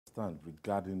stand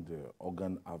regarding the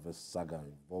organ harvest saga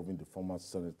involving the former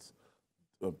Senate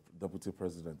Deputy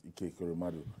President Ike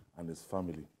Ekweremadu and his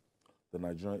family. The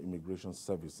Nigerian Immigration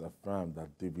Service affirmed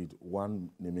that David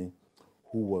Nwamini,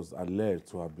 who was alleged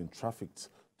to have been trafficked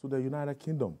to the United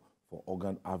Kingdom for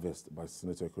organ harvest by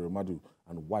Senator Ekweremadu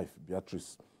and wife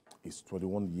Beatrice, is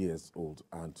 21 years old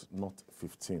and not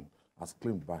 15, as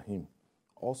claimed by him.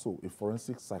 Also, a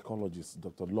forensic psychologist,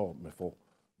 Dr. Mefor,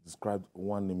 described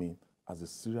Nwamini as a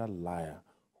serial liar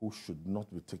who should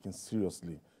not be taken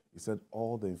seriously. He said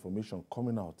all the information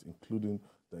coming out, including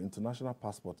the international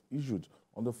passport issued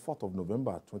on the 4th of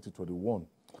November 2021,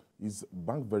 his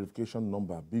bank verification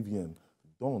number, BVN,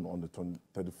 done on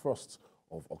the 31st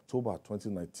of October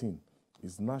 2019,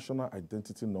 his national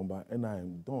identity number,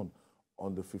 NIN, done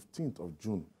on the 15th of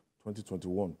June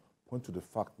 2021, point to the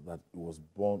fact that he was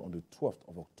born on the 12th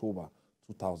of October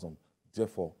 2000,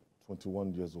 therefore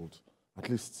 21 years old. At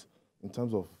least in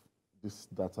terms of this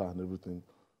data and everything,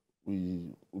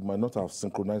 we might not have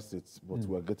synchronized it, but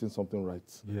we are getting something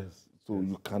right. Yes. So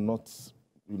you cannot,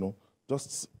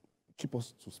 just keep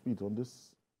us to speed on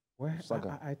this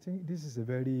saga. I think this is a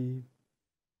very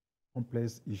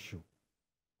complex issue,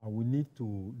 and we need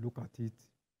to look at it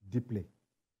deeply.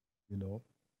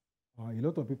 A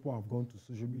lot of people have gone to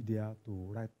social media to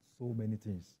write so many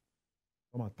things.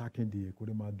 Some attacking the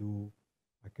Ekweremadu,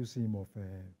 accusing him of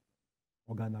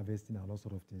organ harvesting and all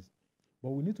sort of things. But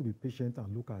we need to be patient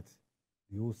and look at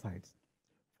the whole sides.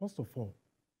 First of all,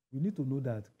 we need to know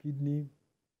that kidney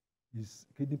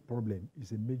problem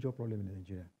is a major problem in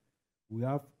Nigeria. We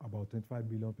have about 25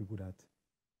 billion people that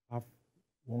have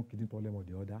one kidney problem or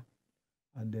the other,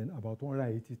 and then about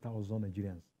 180,000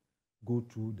 Nigerians go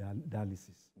through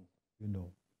dialysis,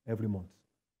 every month.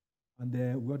 And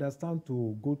then we understand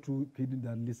to go through kidney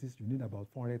dialysis, you need about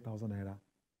 400,000 naira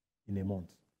in a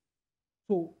month.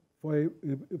 So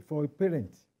for a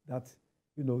parent that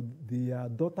their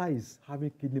daughter is having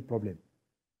kidney problem,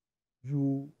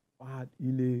 you are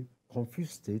in a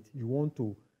confused state. You want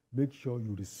to make sure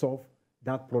you resolve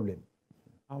that problem,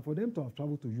 and for them to have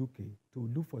traveled to UK to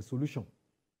look for a solution,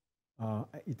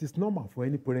 it is normal for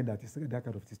any parent that is in that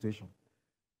kind of situation.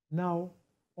 Now,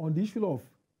 on the issue of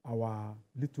our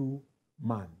little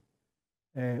man,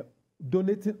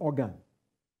 donating organ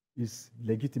is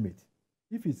legitimate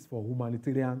if it's for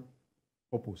humanitarian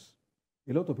purpose.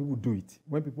 A lot of people do it.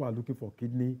 When people are looking for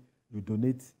kidney, you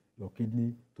donate your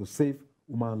kidney to save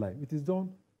human life. It is done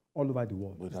all over the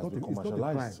world. But it has been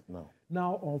commercialized now.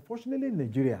 Now, unfortunately, in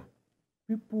Nigeria,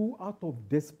 people out of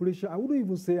desperation, I wouldn't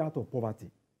even say out of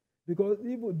poverty, because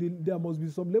there must be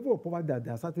some level of poverty that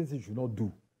there are certain things you should not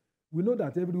do. We know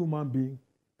that every human being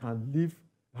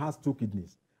has 2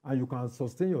 kidneys, and you can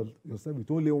sustain yourself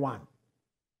with only 1.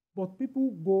 But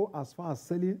people go as far as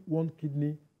selling 1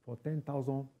 kidney for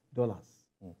 $10,000,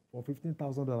 for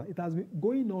 $15,000. It has been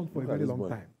going on for a very long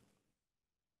time.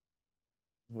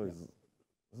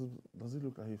 Does it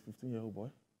look like a 15-year-old boy?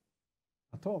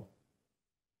 At all.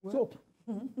 Well. So,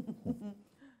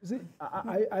 see,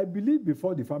 I believe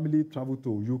before the family traveled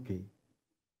to UK,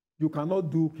 you cannot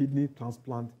do kidney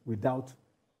transplant without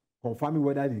confirming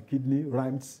whether the kidney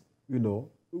rhymes,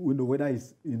 whether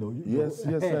it's, Yes.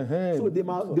 So they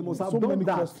must have done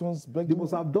that. They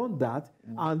must have done that,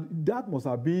 and that must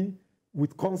have been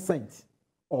with consent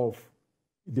of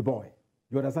the boy.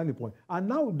 You understand the point? And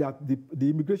now that the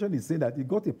immigration is saying that he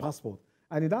got a passport,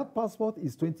 and that passport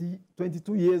is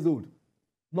 22 years old,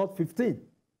 not 15.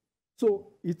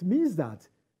 So it means that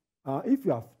if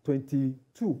you have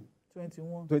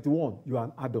 21, you are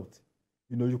an adult.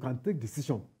 You can take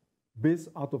decision based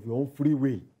out of your own free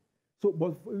will. So,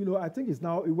 but I think it's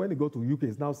now, when you go to UK,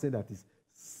 it's now saying that it's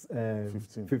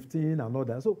 15 and all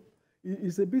that. So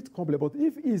it's a bit complex. But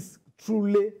if he's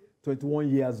truly 21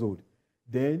 years old,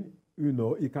 then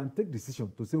he can take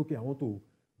decision to say, okay, I want to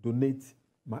donate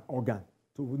my organ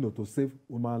to save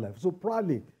human life. So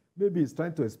probably maybe he's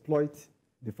trying to exploit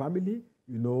the family.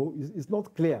 It's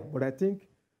not clear, but I think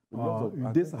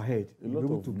in days ahead, we'll be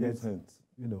able to get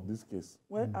this case.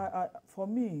 Well, for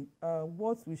me,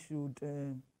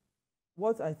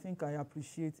 what I think I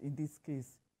appreciate in this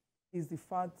case is the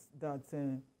fact that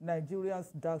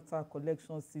Nigeria's data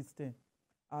collection system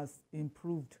has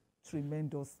improved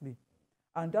tremendously.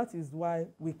 And that is why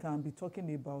we can be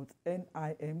talking about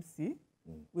NIMC,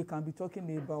 we can be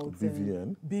talking about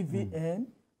BVN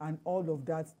and all of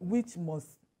that, which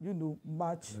must,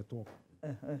 match the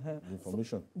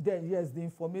information. Yes, the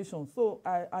information. So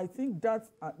I think that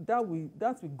will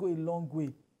go a long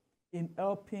way in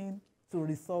helping to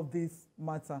resolve this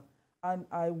matter. And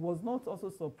I was not also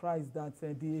surprised that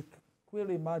the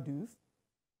Ekweremadus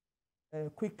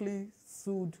quickly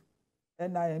sued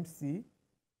NIMC,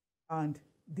 and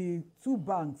the two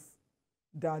banks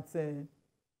that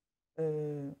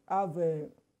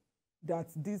that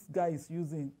this guy is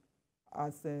using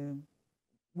as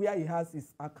where he has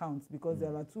his accounts, because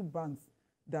there are two banks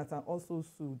that are also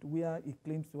sued where he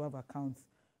claims to have accounts,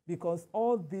 because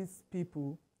all these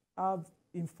people have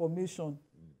information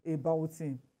about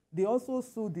him. They also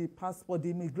sue the passport,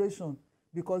 the immigration,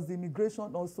 because the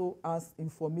immigration also has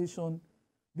information,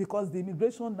 because the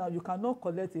immigration now, you cannot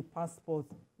collect a passport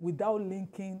without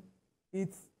linking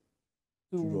it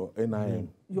to your NIN.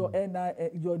 Your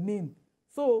NIN.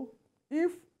 So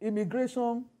if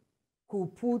immigration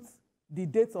could put the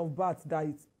date of birth that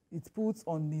it puts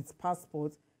on its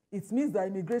passport, it means that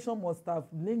immigration must have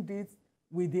linked it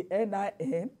with the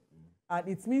NIN, and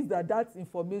it means that that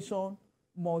information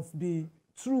must be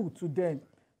true to them.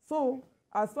 So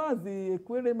as far as the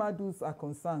Ekweremadus are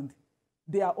concerned,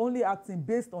 they are only acting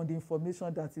based on the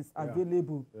information that is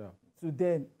available to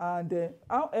them. And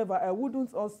however, I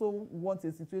wouldn't also want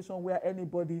a situation where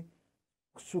anybody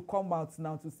should come out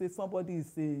now to say somebody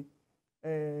is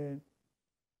a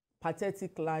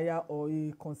pathetic liar or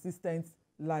a consistent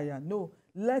liar. No,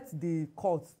 let the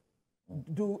court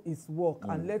do its work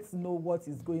and let's know what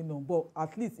is going on. But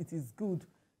at least it is good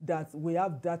that we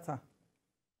have data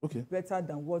better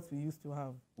than what we used to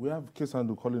have. We have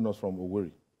Kesandu calling us from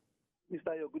Owerri. Mr.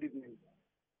 Ayo, good evening.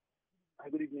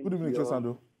 Good evening. Good evening,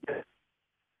 Kesandu. Yes.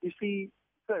 You see,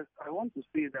 first, I want to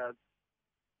say that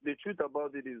the truth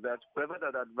about it is that whoever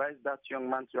that advised that young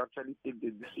man to actually take the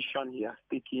decision he has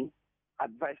taken,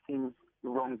 advised him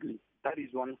wrongly. That is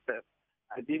one step.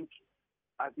 I think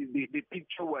as the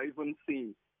picture we're even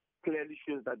seeing clearly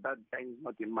shows that that guy is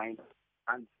not a minor.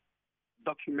 And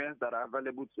documents that are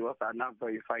available to us are now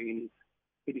verifying it.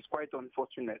 It is quite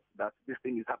unfortunate that this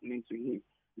thing is happening to him.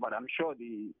 But I'm sure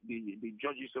the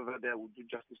judges over there will do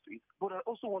justice to it. But I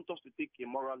also want us to take a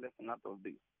moral lesson out of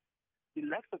this. The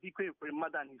likes of Ike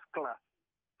Ekweremadu and his class,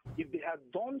 if they had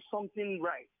done something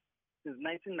right since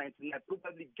 1999,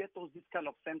 probably get us this kind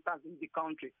of centers in the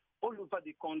country, all over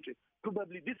the country.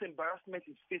 Probably this embarrassment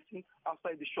is facing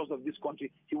outside the shores of this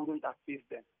country, he wouldn't have faced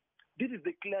them. This is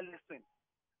the clear lesson.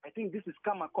 I think this is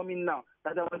karma coming now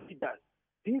that our leaders,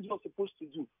 things we're supposed to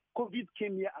do. COVID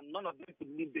came here and none of them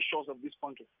could leave the shores of this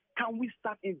country. Can we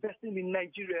start investing in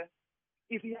Nigeria?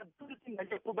 If he had done it in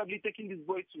Nigeria, probably taking this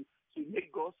boy to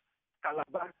Lagos,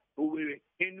 Calabar, Owerri,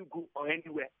 Enugu, or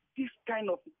anywhere. This kind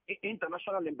of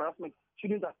international embarrassment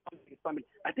shouldn't have come to his family.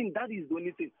 I think that is the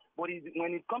only thing. But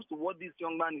when it comes to what this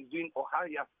young man is doing or how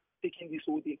he has taken this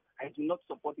whole thing, I do not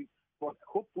support it. But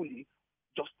hopefully,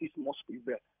 justice must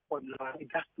prevail. But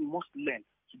leaders must learn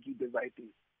to do the right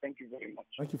thing. Thank you very much.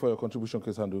 Thank you for your contribution,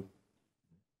 Kesandu.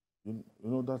 You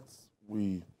know that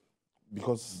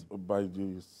because by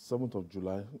the 7th of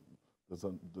July,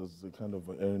 there's a kind of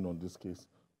hearing on this case.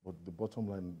 But the bottom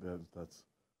line there is that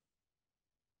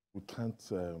we can't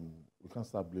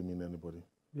start blaming anybody.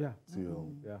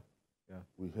 Till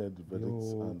we heard the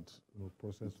verdicts and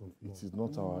process of law. It is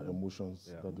not our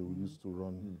emotions that they will use to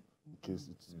run the case.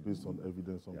 It's based on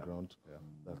evidence on ground.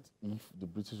 That if the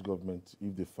British government,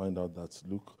 if they find out that,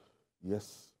 look,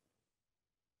 yes,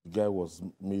 the guy was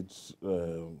made,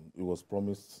 he was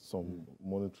promised some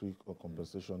monetary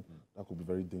compensation, that could be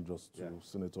very dangerous to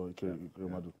Senator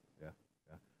Ekweremadu.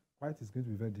 Quite, it's going to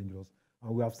be very dangerous.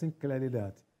 And we have seen clearly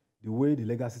that the way the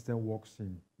legal system works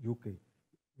in UK,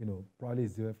 probably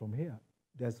is different from here.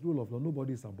 There's rule of law.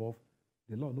 Nobody is above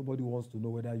the law. Nobody wants to know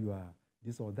whether you are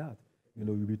this or that.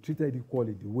 You'll be treated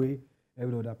equally the way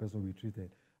every other person will be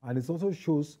treated. And it also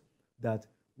shows that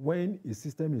when a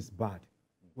system is bad,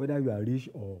 whether you are rich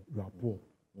or you are poor,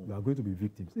 you are going to be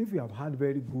victims. If you have had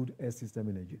very good health system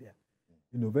in Nigeria,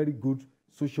 very good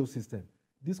social system,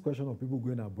 this question of people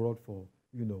going abroad for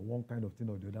one kind of thing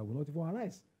or the other will not even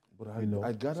arise. But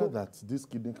I gather that this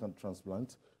kidney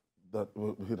transplant, that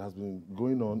it has been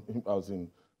going on, as in,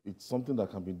 it's something that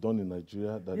can be done in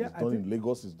Nigeria, that is done in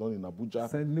Lagos, is done in Abuja.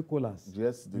 St. Nicholas.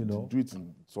 Yes, they do it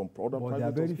in some other private hospitals. There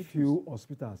are very few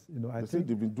hospitals. I think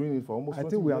they've been doing it for almost 20 years. I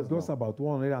think we have just about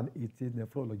 180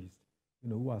 nephrologists,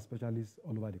 who are specialists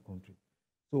all over the country.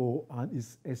 So, and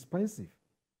it's expensive,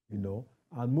 and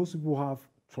most people have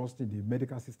trust in the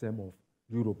medical system of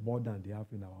Europe more than they have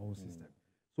in our own system.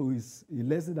 So it's a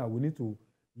lesson that we need to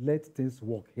let things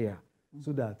work here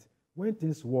so that when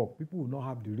things work, people will not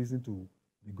have the reason to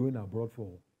be going abroad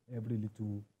for every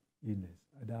little illness,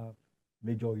 either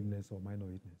major illness or minor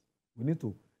illness. We need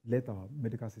to let our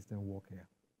medical system work here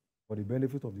for the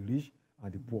benefit of the rich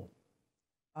and the poor.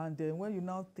 And when you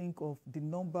now think of the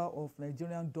number of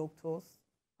Nigerian doctors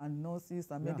and nurses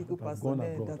and Yeah, medical that have gone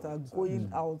personnel abroad. that are going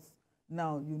out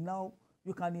now.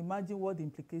 You can imagine what the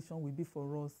implication will be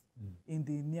for us in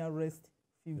the nearest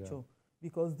future,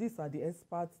 because these are the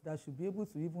experts that should be able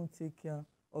to even take care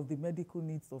of the medical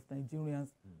needs of Nigerians.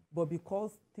 But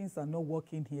because things are not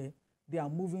working here, they are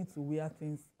moving to where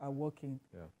things are working.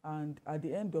 And at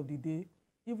the end of the day,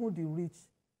 even the rich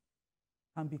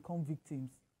can become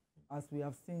victims, as we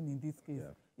have seen in this case.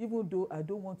 Even though I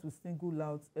don't want to single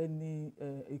out any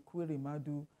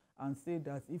Ekweremadu and say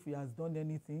that if he has done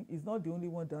anything, he's not the only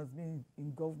one that's been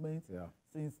in government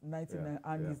since 1990,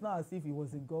 and it's not as if he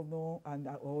was a governor and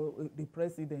or the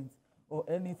president or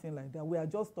anything like that. We are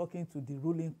just talking to the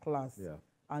ruling class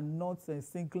and not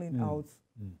singling out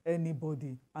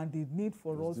anybody. And the need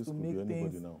for us to make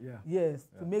things,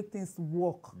 to make things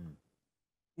work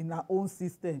in our own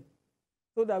system,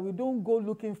 so that we don't go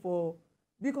looking for,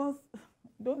 because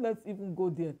don't let's even go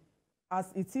there.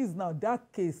 As it is now,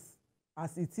 that case,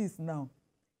 as it is now,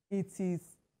 it is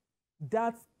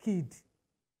that kid,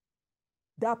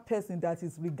 that person that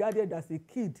is regarded as a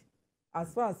kid,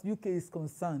 as far as UK is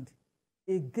concerned,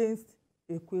 against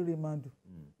Ekweremadu.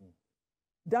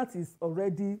 That is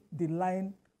already the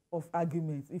line of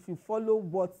argument, if you follow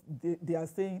what they are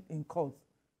saying in court.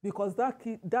 Because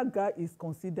that guy is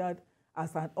considered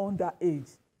as an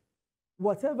underage.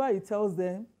 Whatever he tells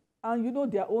them, and you know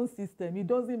their own system, it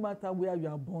doesn't matter where you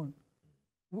are born.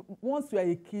 Once you are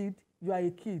a kid, you are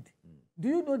a kid. Do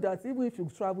you know that even if you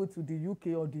travel to the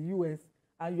UK or the US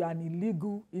and you are an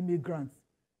illegal immigrant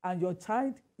and your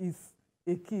child is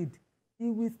a kid, he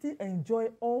will still enjoy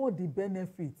all the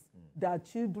benefits that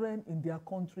children in their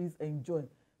countries enjoy,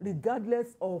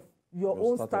 regardless of your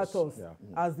own status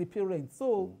as the parent.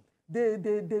 So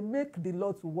they make the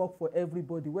law to work for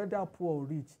everybody, whether poor or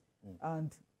rich.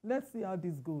 And let's see how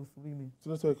this goes, really.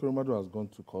 Senator Ekweremadu has gone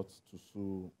to court to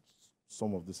sue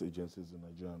some of these agencies in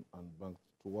Nigeria and banks.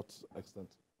 To what extent?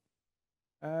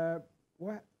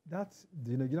 Well, that's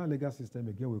the Nigerian legal system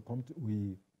again. We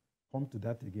come to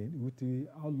that again.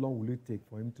 How long will it take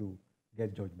for him to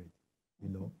get judgment? You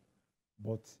know,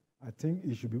 but I think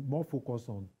he should be more focused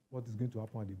on what is going to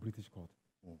happen at the British court.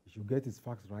 He should get his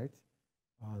facts right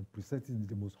and present it in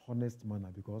the most honest manner,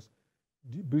 because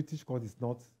the British court is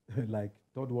not like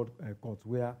third world courts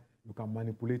where you can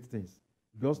manipulate things.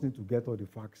 You just need to get all the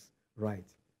facts right.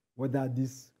 Whether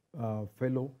this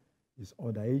fellow is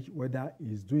underage, whether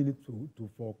he's doing it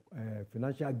for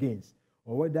financial gains,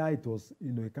 or whether it was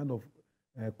a kind of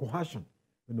coercion,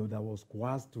 that was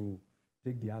coerced to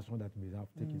take the action that he may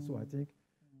have taken. So I think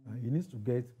he needs to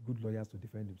get good lawyers to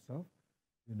defend himself,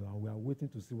 and we are waiting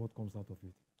to see what comes out of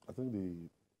it. I think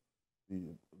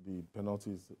the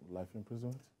penalty is life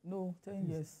imprisonment? No, 10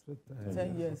 years.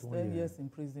 10 years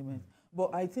imprisonment.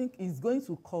 But I think it's going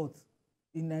to court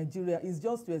in Nigeria is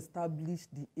just to establish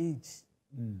the age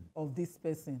of this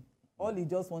person. All he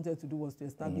just wanted to do was to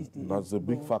establish the age. That's a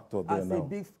big factor there now.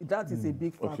 That is a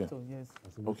big factor, yes.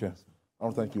 Okay. I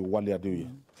want to thank you, Wale Adeoye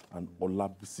and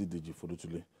Olabisi Deji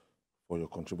Fodotule, for your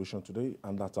contribution today,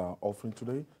 and that's our offering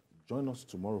today. Join us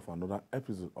tomorrow for another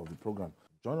episode of the program.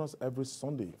 Join us every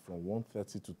Sunday from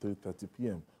 1:30 to 3:30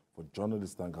 p.m. for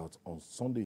Journalist Hangout on Sunday.